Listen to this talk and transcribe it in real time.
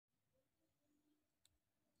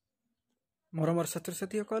মৰমৰ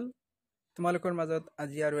ছাত্ৰ-ছাত্ৰীসকল তোমালোকৰ মাজত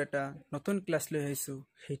আজি আৰু এটা নতুন ক্লাছ লৈ আহিছো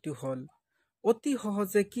হেতু হল অতি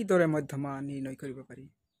সহজে কিদৰে মধ্যমা নিৰ্ণয় কৰিব পাৰি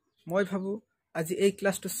মই ভাবো আজি এই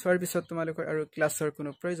ক্লাছটো চোৱাৰ পিছত তোমালোকৰ আৰু ক্লাছৰ কোনো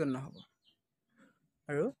প্ৰয়োজন নহব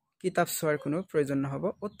আৰু কিতাপ চোৱাৰ কোনো প্ৰয়োজন নহব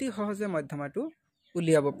অতি সহজে মধ্যমাটো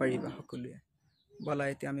উলিয়াব পাৰিবা সকলোৱে বলা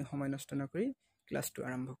এতিয়া আমি সময় নষ্ট নকৰি ক্লাছটো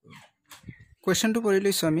আৰম্ভ কৰো কোৱেশ্চনটো পঢ়ি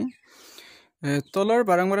লৈছো আমি তলৰ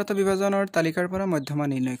বাৰংবাৰতা বিভাজনৰ তালিকাৰ পৰা মধ্যমা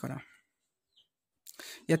নিৰ্ণয় কৰা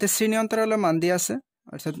ইয়াতে শ্ৰেণী অন্তৰালৰ মান দিয়া আছে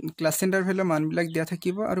অৰ্থাৎ ক্লাছ ইন্টাৰভেলৰ মানবিলাক দিয়া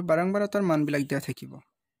থাকিব আৰু বাৰংবাৰতাৰ মানবিলাক দিয়া থাকিব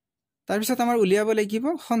তাৰ পিছত আমাৰ উলিয়াব লাগিব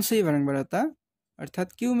সঞ্চয়ী বাৰংবাৰতা অৰ্থাৎ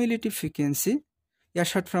কিউমুলেটিভ ফ্ৰিকুৱেন্সি ইয়াৰ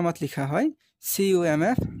শৰ্ট ফৰ্মত লিখা হয়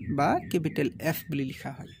CUMF বা কেপিটেল F বুলি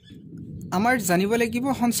লিখা হয় আমাৰ জানিব লাগিব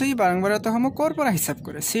সঞ্চয়ী বাৰংবাৰতাসমূহ কৰ পৰা হিচাপ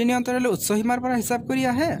কৰে শ্ৰেণী অন্তৰালৰ উচ্চ সীমাৰ পৰা হিচাপ কৰি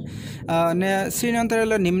আহে নে শ্ৰেণী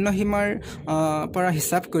অন্তৰালৰ নিম্ন সীমাৰ পৰা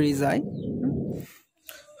হিচাপ কৰি যায়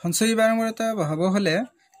সঞ্চয়ী বাৰংবাৰতা বহাব হলে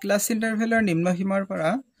ক্লাছ ইন্টাৰভেলৰ নিম্ন সীমাৰ পৰা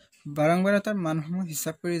বাৰংবাৰতাৰ মানসমূহ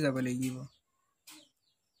হিচাপ কৰি যাব লাগিব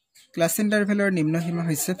ক্লাছ ইন্টাৰভেলৰ নিম্ন সীমা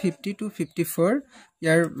হৈছে 50 to 54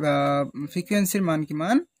 ইয়াৰ ফ্ৰিকুৱেন্সিৰ মান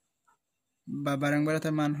কিমান বা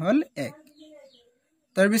বাৰংবাৰতাৰ মান হল 1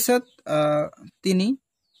 তাৰ পিছত 3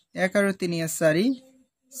 1 আৰু 3 4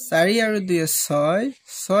 4 আৰু 2 6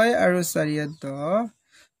 6 আৰু 4 10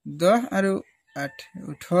 10 আৰু 8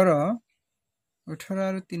 18 18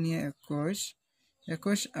 আৰু 3 21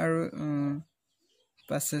 21 আৰু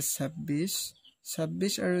 5 26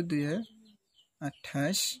 26 আৰু 2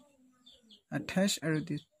 28 28 আৰু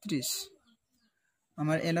 2 30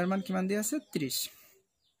 আমাৰ এনৰ মান কিমান দিয়া আছে 30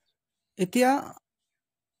 এতিয়া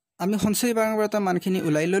আমি সঞ্চয়ী বাৰংবাৰতা মানখিনি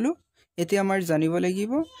উলাই ললো এতিয়া আমাৰ জানিব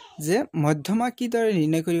লাগিব যে মধ্যমা কিদৰে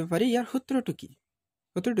নিৰ্ণয় কৰিব পাৰি ইয়াৰ সূত্ৰটো কি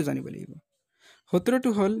সূত্ৰটো জানিব লাগিব সূত্ৰটো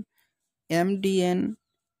হল MDN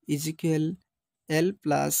L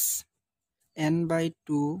plus n/2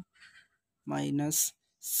 minus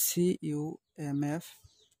CUMF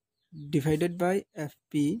divided by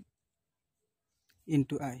FP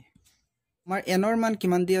into I আমাৰ nৰ মান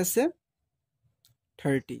কিমান দি আছে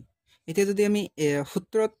 30 এতিয়া যদি আমি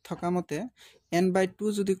সূত্ৰত থকা মতে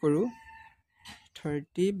n/2 যদি কৰো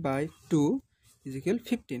 30/2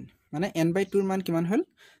 15 মানে n/2 ৰ মান কিমান হল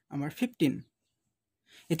আমাৰ 15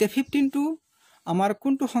 এতিয়া 15 টো আমাৰ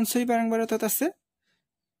কোনটো সঞ্চয়ী বাৰংবাৰতাত আছে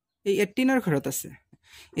এই 18 ৰ ঘৰত আছে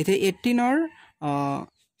এতিয়া 18 ৰ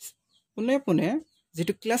পুনে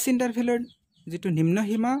যেটো ক্লাছ ইন্টাৰভেলৰ যেটো নিম্ন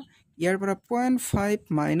সীমা ইয়াৰ পৰা 0.5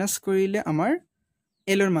 মাইনাস কৰিলে আমাৰ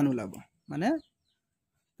L ৰ মান ওলাব মানে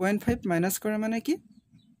 0.5 মাইনাস কৰা মানে কি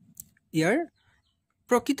ইয়াৰ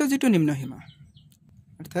প্ৰকৃত যেটো নিম্ন সীমা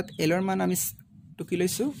অৰ্থাৎ L ৰ মান আমি টুকি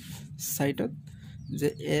লৈছো সাইডত যে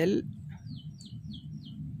L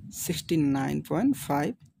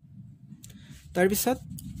 69.5 তাৰ পিছত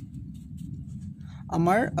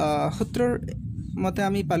আমাৰ সূত্ৰৰ মতে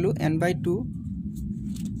আমি পালো n/2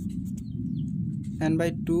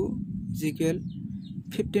 ইকুৱেল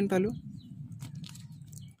 15 পালো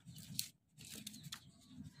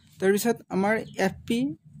তাৰ পিছত আমাৰ FP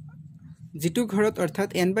যেটো ঘৰত অৰ্থাৎ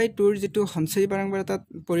n/2 ৰ যেটো সঞ্চয়ী বাৰংবাৰতাত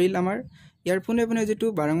পৰিল আমাৰ ইয়াৰ পুনে যেটো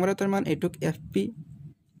বাৰংবাৰতাৰ মান এটুক FP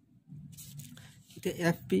এতিয়া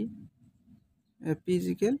FP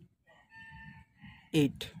ইকুৱেল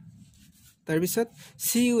 8 তাৰ পিছত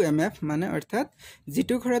CUMF মানে অৰ্থাৎ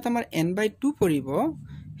যেটো ঘৰত আমাৰ n/2 পৰিব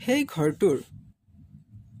সেই ঘৰটোৰ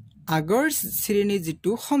আগৰ শ্ৰেণী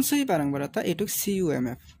যেটো সঞ্চয়ী বাৰংবাৰতা এটুক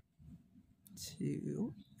CUMF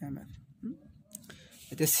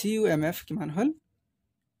এতিয়া CUMF কিমান হল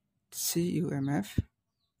CUMF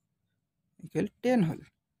ইকুৱেল 10 হল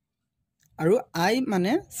আৰু I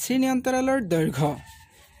মানে শ্ৰেণী অন্তৰালৰ দৈৰ্ঘ্য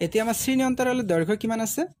এতিয়া আমাৰ শ্ৰেণী অন্তৰালৰ দৈৰ্ঘ্য কিমান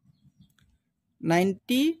আছে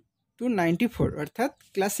 90 to 94 অৰ্থাৎ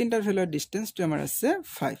ক্লাছ ইন্টাৰভেলৰ ডিসটেন্সটো আমাৰ আছে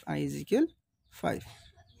 5 I ইকুৱেল 5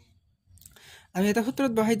 আমি এটা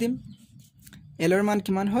সূত্ৰত বহাই দিম L ৰ মান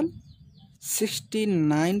কিমান হল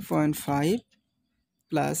 69.5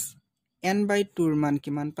 প্লাস n/2 ৰ মান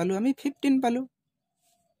কিমান পালো আমি 15 পালো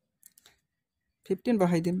 15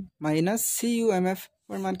 বহাই দিম মাইনাস CUMF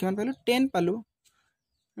ৰ মান কিমান পালো 10 পালো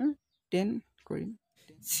 10 কৰিম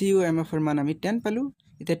CUMF ৰ মান আমি 10 পালো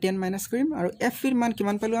এটা 10 মাইনাস কৰিম আৰু FP ৰ মান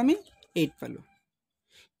কিমান পালো আমি 8 পালো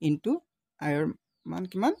ইনটু I ৰ মান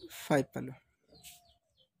কিমান 5 পালো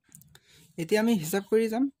এতিয়া আমি হিসাব কৰি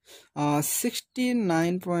যাম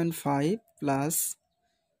 69.5 plus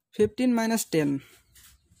 15 minus 10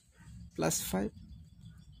 plus 5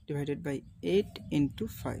 divided by 8 into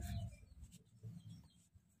 5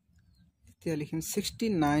 এতিয়া লিখিম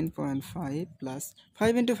 69.5 plus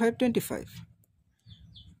 5 into 5 25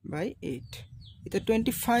 by 8 এটা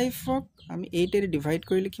 25 ক আমি 8 এৰে ডিভাইড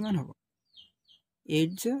কৰিলে কিমান হ'ব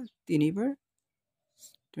 8 जा 3 बार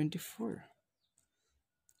 24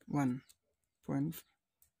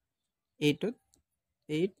 1.8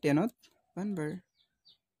 8 10 1 बार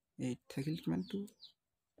 8 থাকিল কিমান 2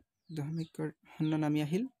 দশমিকৰ শূন্য নামি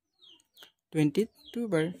আহিল 22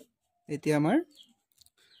 বাৰ এতিয়া আমাৰ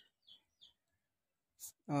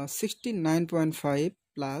 69.5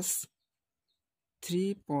 plus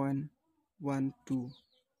 3.12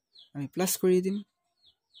 আমি প্লাস কৰি দিম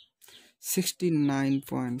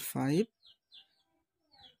 69.5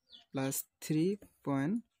 plus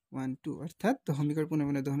 3.12 অৰ্থাৎ দশমিকৰ পুনে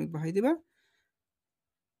পুনে দশমিক বহাই দিবা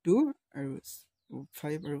 2 আৰু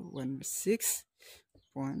 5 আৰু 1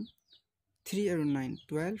 6.3 আৰু 9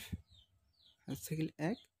 12 থাকিল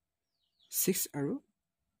 1 6 আৰু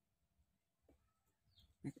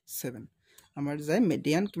 7 আমাৰ যায়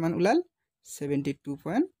মিডিয়ান কিমান উলাল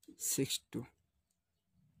 72.62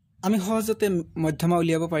 আমি সহজতে মধ্যমা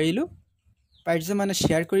উলিয়াব পাৰিলো পাৰিছে মানে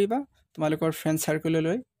শেয়াৰ কৰিবা তোমালোকৰ ফ্ৰেন্ড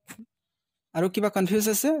সাৰ্কেললৈ আৰু কিবা কনফিউজ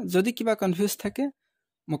আছে যদি কিবা কনফিউজ থাকে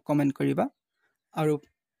মোক কমেন্ট কৰিবা আৰু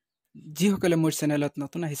যিসকলে মোৰ চেনেলত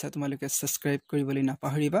নতুন আহিছা তোমালোকে সাবস্ক্ৰাইব কৰিবলৈ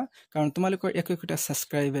নাপাহৰিবা কাৰণ তোমালোকৰ একোটা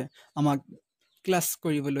সাবস্ক্ৰাইবে আমাক ক্লাস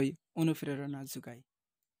কৰিবলৈ অনুপ্ৰেৰণা যোগায়